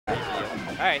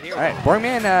right, here we All right, go.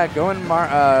 Boringman going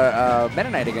Meta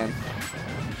Knight again.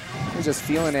 He's just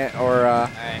feeling it, or All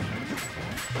right.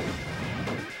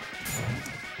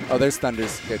 oh, there's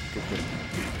Thunders. Good, good, good.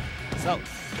 So,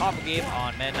 combo game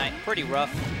on Meta Knight, pretty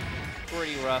rough.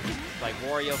 Pretty rough. Like,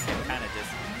 Wario can kind of just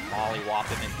mollywop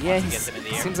him and Yeah, once he he gets him in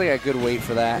the air. seems like a good weight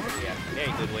for that. Yeah,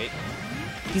 very good weight.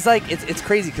 He's like, it's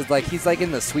crazy because like he's like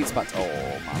in the sweet spots. Oh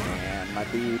my man, my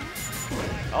dude.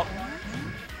 Oh.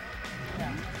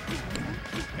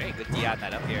 Very good DI on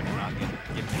that up here to not give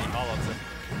any follow-ups.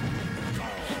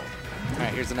 All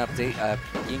right, here's an update.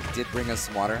 Ink did bring us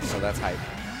some water, so that's hype.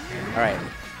 All right,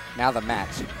 now the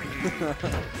match.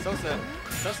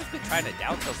 Sosa's been trying to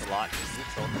down tilt a lot in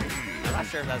neutral. I'm not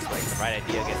sure if that's like the right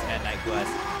idea against Meta Knight, who has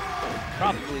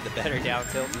probably the better down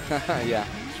tilt. Yeah.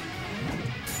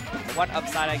 The one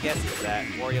upside, I guess, is that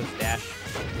Wario's dash.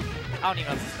 I don't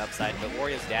even know if it's an upside, but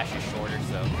Wario's dash is shorter,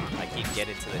 so like he can get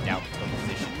into the down tilt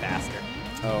position faster.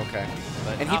 Oh, okay.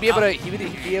 But And he'd be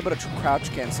able to crouch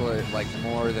cancel it like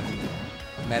more than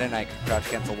Meta Knight could crouch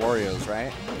cancel Wario's,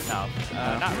 right? No,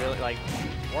 not really. Like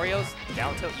Wario's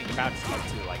down tilt, you crouch up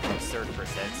to like absurd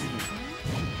percents.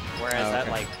 Whereas that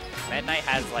like Meta Knight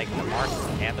has like the Mark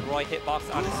and the Roy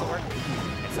hitbox on his sword,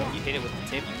 and so if you hit it with the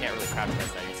tip, you can't really crouch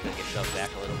cancel that. You're just gonna get shoved back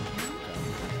a little.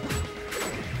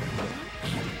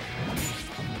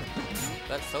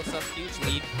 But Sosa, huge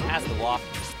lead, has the walk.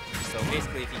 So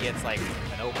basically, if he gets like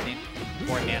an opening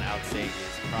beforehand, I would say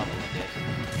is probably dead.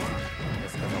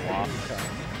 Just because of walk.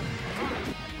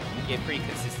 You get pretty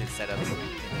consistent setups in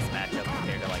this matchup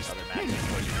compared to like other matches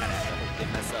where you kind of have to hope they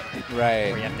mess up.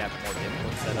 Right. Where you have to have a more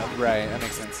difficult setup. Right, that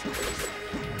makes sense.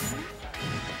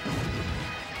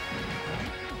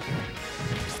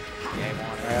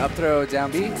 All right, up throw,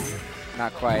 down B.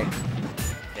 Not quite.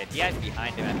 Yeah, DI's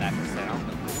behind him at that percent. I don't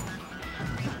know.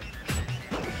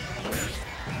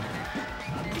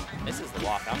 This is the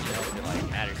walk. I don't know if it like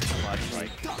matters too much.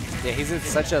 Like, yeah, he's in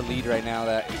such a lead right now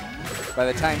that by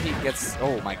the time he gets,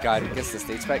 oh my God, he gets the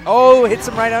stage spike. Oh, hits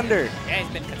him right under. yeah,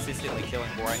 he's been consistently killing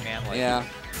Boringman. Like, Yeah.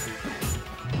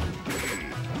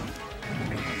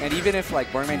 And even if like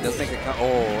Boringman does make a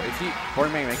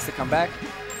Boringman makes the comeback,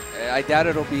 I doubt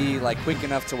it'll be like quick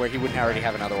enough to where he wouldn't already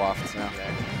have another waft. So.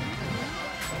 Exactly.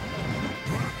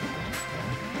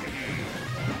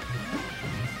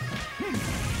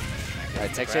 All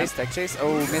right, tech chase.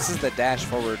 Oh, misses the dash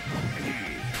forward.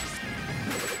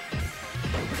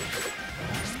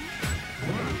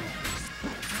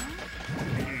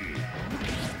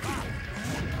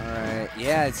 All right,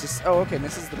 yeah, it's just, oh, okay,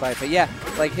 misses the bite. But yeah,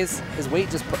 like his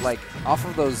weight just put like off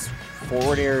of those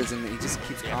forward airs and he just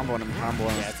keeps comboing him.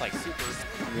 Yeah, it's like super,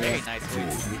 very nice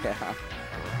moves. Yeah.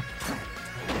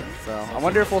 So I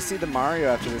wonder if we'll see the Mario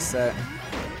after this set.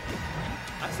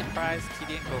 I'm surprised he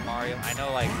didn't go Mario. I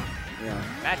know, like,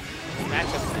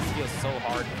 matchup just feels so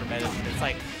hard for Meta. It's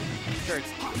like, sure,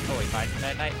 it's totally fine for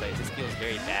Meta Knight, but it just feels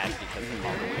very bad because the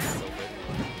combo is so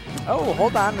good. Oh,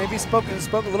 hold on. Maybe spoke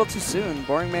a little too soon.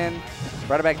 Boringman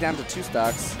brought it back down to 2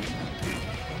 stocks.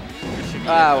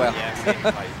 Ah, well.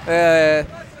 Yeah,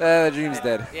 the dream's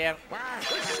dead. Yeah.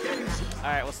 All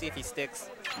right, we'll see if he sticks.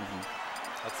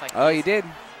 Looks like oh, he did.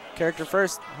 Character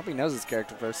first. I hope he knows his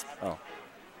character first. Oh.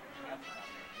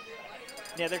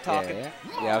 Yeah, they're talking.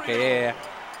 Yeah, okay, yeah.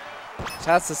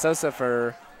 Shouts to Sosa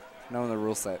for knowing the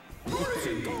rule set. I'm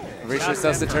pretty sure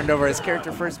Sosa turned over his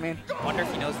character first, man. I wonder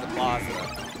if he knows the clause.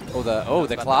 The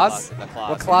clause? The clause.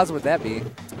 What clause would that be?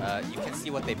 You can see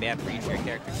what they banned for each of your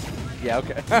characters. Yeah,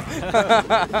 okay.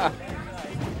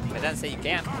 It doesn't say you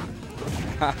can't.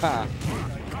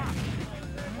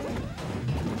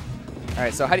 All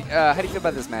right, so how do you feel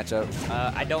about this matchup?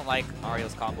 I don't like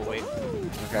Mario's combo weight,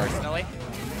 personally.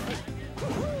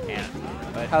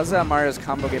 But how's Mario's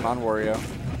combo game on Wario?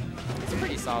 It's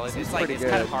pretty solid. It's like it's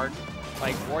kind of hard.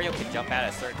 Like Wario can jump out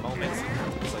at certain moments,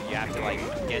 so you have to like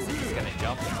guess if he's gonna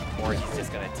jump or he's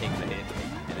just gonna take the hit,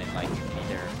 and then like you can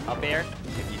either up air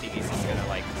if you think he's just gonna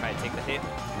like try to take the hit,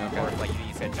 or if like you think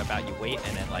he's gonna jump out, you wait,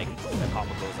 and then like the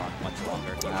combo goes on much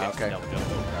longer. You catch the double jump.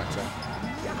 Gotcha.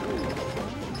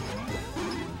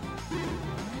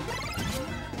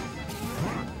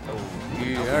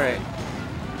 All right.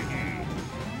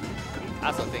 I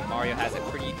also think Mario has a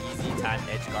pretty easy time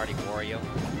edge guarding Wario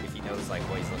if he knows like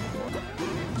what he's looking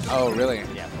for. Oh, really?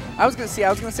 Yeah. I was gonna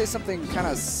say something kind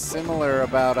of similar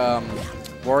about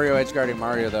Wario edge guarding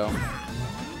Mario though,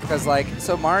 because like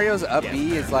so Mario's up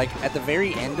B is like at the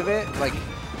very end of it, like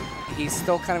he's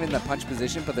still kind of in the punch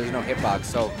position, but there's no hitbox,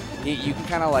 so you can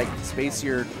kind of like space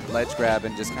your ledge grab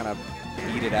and just kind of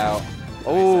beat it out.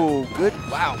 Oh, good!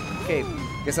 Wow. Okay,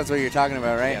 guess that's what you're talking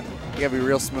about, right? Yeah. You gotta be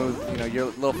real smooth. You know, your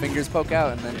little fingers poke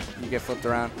out, and then you get flipped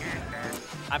around.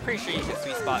 I'm pretty sure you can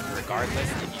sweet spot regardless.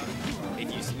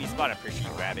 If you sweet spot, I'm pretty sure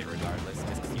you grab it regardless,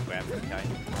 just because you grab the guy.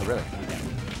 Oh, really?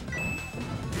 Yeah.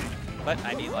 But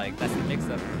I mean, like, that's the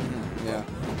mix-up. Yeah.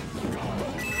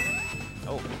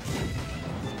 Oh.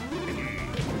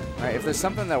 All right. If there's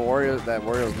something that Wario's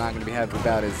not going to be happy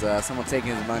about is someone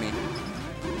taking his money.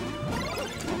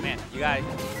 Oh man, you guys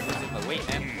losing the weight,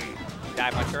 man. You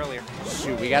died much earlier.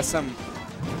 Shoot, we got some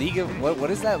League of what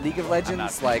is that? League of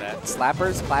Legends like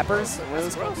slappers, clappers? What are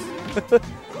those called?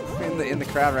 in the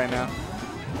crowd right now.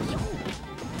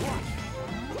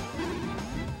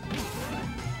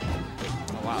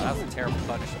 Oh wow, that was a terrible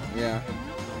punish. Yeah.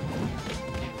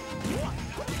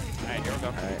 Alright, here we go.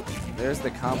 Alright. There's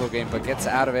the combo game, but gets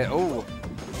out of it. Oh!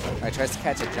 Alright, tries to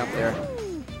catch a jump there.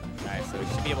 Alright, so we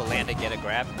should be able to land and get a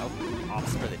grab. Nope.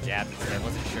 Opts for the jab instead.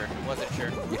 Wasn't sure. Wasn't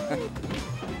sure.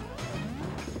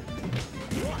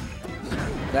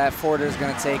 That forwarder's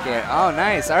gonna take it. Oh,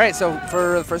 nice. Alright, so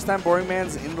for the first time,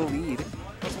 Boringman's in the lead.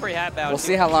 Looks pretty happy about it. We'll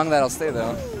see how long that'll stay,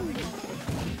 though.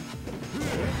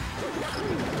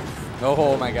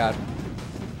 Oh my god.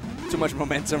 Too much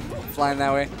momentum flying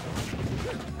that way.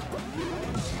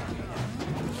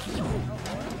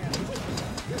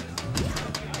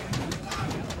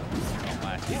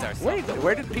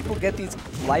 Where did people get these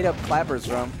light-up clappers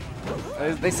from?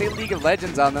 They say League of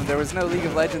Legends on them. There was no League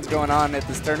of Legends going on at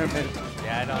this tournament.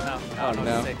 Yeah, I don't know. Oh,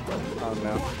 no. Oh,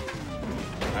 no.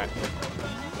 All right.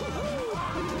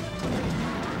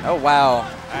 Oh, wow. All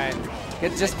right.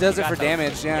 It just does it for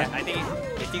damage, yeah. I think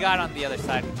if you got on the other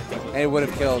side, which I think it would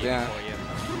have killed, yeah.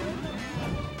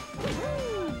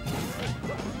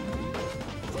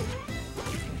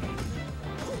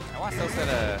 I want Sosa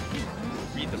to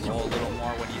read the roll a little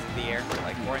more when he's in the air.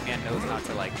 Like, Boringman knows not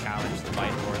to, like, challenge the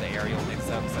bite or the aerial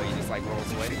mix-up, so he just, like,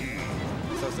 rolls away.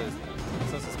 Sosa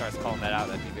starts calling that out.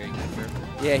 That'd be very good for him.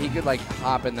 Yeah, he could, like,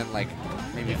 hop and then, like,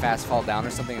 maybe fast fall down or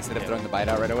something instead of throwing the bite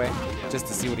out right away, just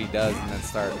to see what he does and then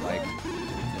start, like,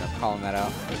 you know, calling that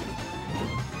out.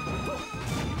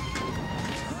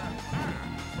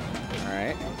 All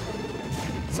right.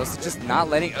 Sosa just not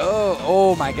letting,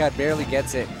 oh my god, barely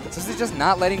gets it. Sosa just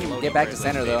not letting him get back to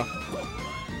center, though.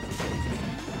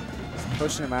 Just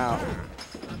pushing him out.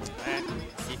 Right.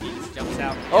 See if he just jumps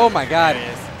out. Oh my god.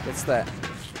 It's that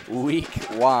weak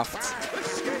waft.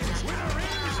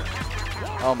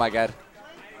 Oh my god.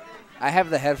 I have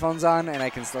the headphones on and I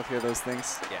can still hear those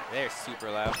things. Yeah, they're super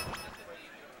loud.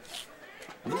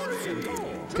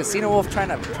 Casino Wolf trying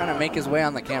to make his way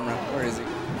on the camera. Where is he?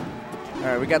 All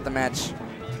right, we got the match.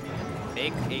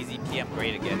 Make AZPM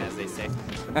great again, as they say.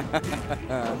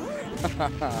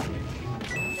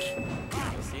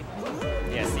 See?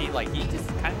 Yeah, see, like, he just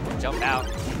kind of jumped out.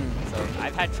 So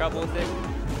I've had trouble with it.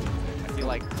 I feel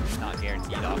like it's not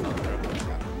guaranteed off of throw.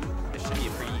 This should be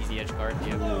a pretty easy edge guard.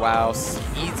 Yeah. Wow,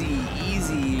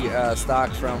 easy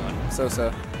stock from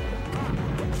Sosa.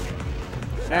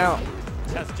 Now,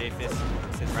 that's J-Fist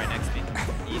sitting right next to me.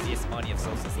 Easiest money of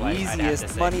Sosa's life.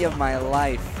 Easiest money of my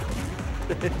life.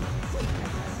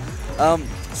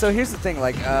 So here's the thing,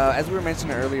 like as we were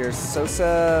mentioning earlier,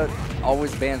 Sosa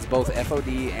always bans both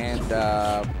FOD and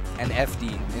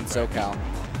FD in SoCal,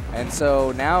 and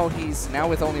so now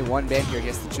with only one ban here, he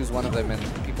has to choose one of them,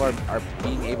 and people are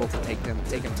being able to take him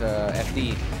to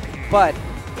FD. But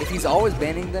if he's always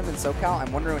banning them in SoCal,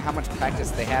 I'm wondering how much practice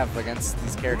they have against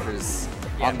these characters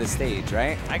on this stage,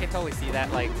 right? I can totally see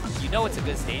that. Like, you know it's a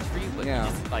good stage for you, but you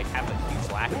just like have a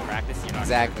huge lack of practice. You're not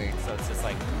exactly. Sure. So it's just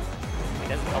like it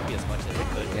doesn't help you as much as it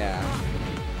could. Yeah.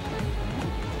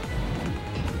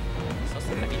 So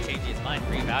sometimes he changed his mind,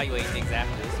 reevaluate things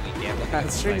after this weekend.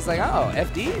 That's true. He's like, oh,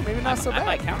 FD, maybe not so bad. I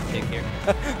might counter pick here.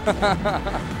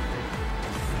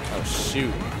 Oh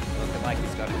shoot! Looking like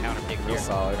he's gonna counter pick here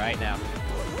solid right now.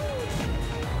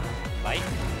 Light.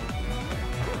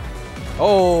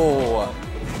 Oh.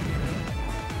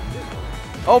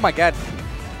 Oh my god.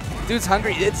 Dude's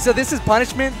hungry. So this is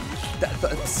punishment?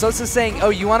 Sosa's saying, oh,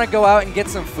 you want to go out and get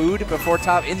some food before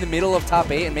in the middle of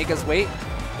top 8 and make us wait?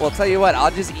 Well, tell you what,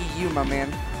 I'll just eat you, my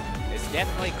man. It's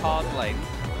definitely called, like,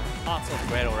 Hansel and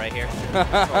Gretel right here.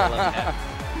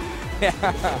 Yeah.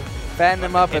 Fatten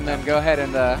him up and then go ahead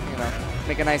and, you know,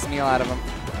 make a nice meal out of him.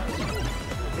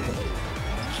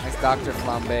 Nice Dr.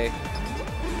 Flambe.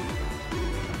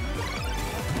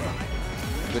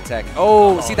 Good tech.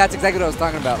 Oh, see, that's exactly what I was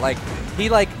talking about. Like, he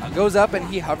like goes up and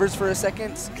he hovers for a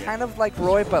second, kind of like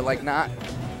Roy, but like not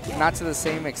to the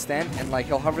same extent. And like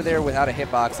he'll hover there without a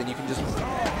hitbox, and you can just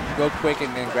go quick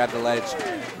and then grab the ledge.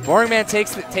 Boringman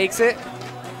takes it.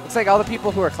 Looks like all the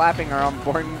people who are clapping are on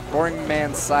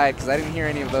Boringman's side, because I didn't hear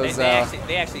any of those. They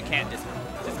actually can't just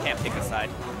can't pick a side.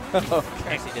 Okay.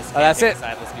 Actually, just that's pick it. a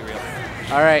side. Let's be real.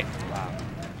 All right. Wow.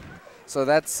 So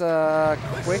that's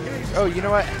quick. Oh, you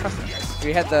know what?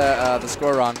 We had the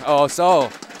score wrong. Oh, so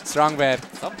strong bad.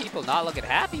 Some people not looking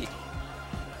happy.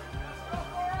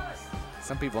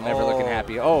 Some people never looking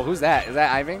happy. Oh, who's that? Is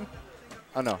that Iving?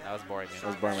 Oh no. That was Boringman. That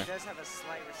was Boringman. He does have a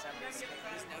slight resemblance.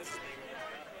 He's noticeably.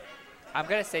 I'm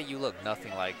gonna say you look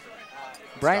nothing like.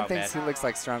 Brian Strong thinks Bad. he looks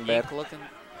like strong bad. Yink looking.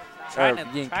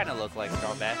 Yink. Trying to look like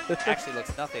Strong Bad. Actually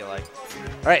looks nothing like.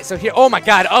 All right, so here. Oh my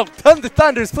God! Oh,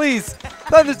 Thunders, please!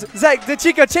 Thunders, Zach, the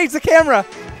Chico, change the camera.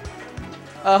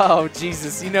 Oh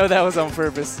Jesus! You know that was on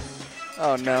purpose.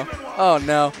 Oh no! Oh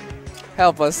no!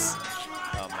 Help us!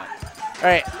 Oh my. All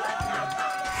right,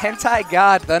 Hentai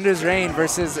God Thunder's Reign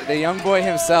versus the young boy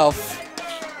himself,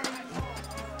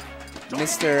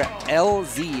 Mr.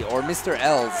 LZ or Mr.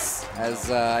 Els,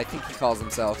 as I think he calls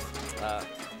himself.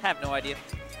 Have no idea.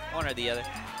 One or the other.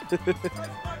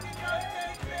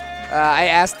 I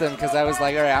asked him because I was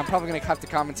like, all right, I'm probably going to have to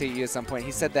commentate you at some point.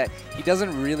 He said that he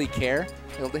doesn't really care.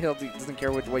 He doesn't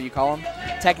care what you call him.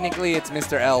 Technically, it's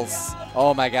Mr. Els.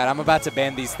 Oh, my God. I'm about to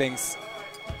ban these things.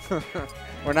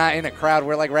 We're not in a crowd.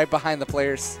 We're, like, right behind the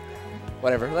players.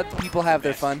 Whatever. Let the people have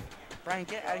their fun. Brian,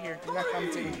 get out of here. You're not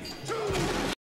commentating.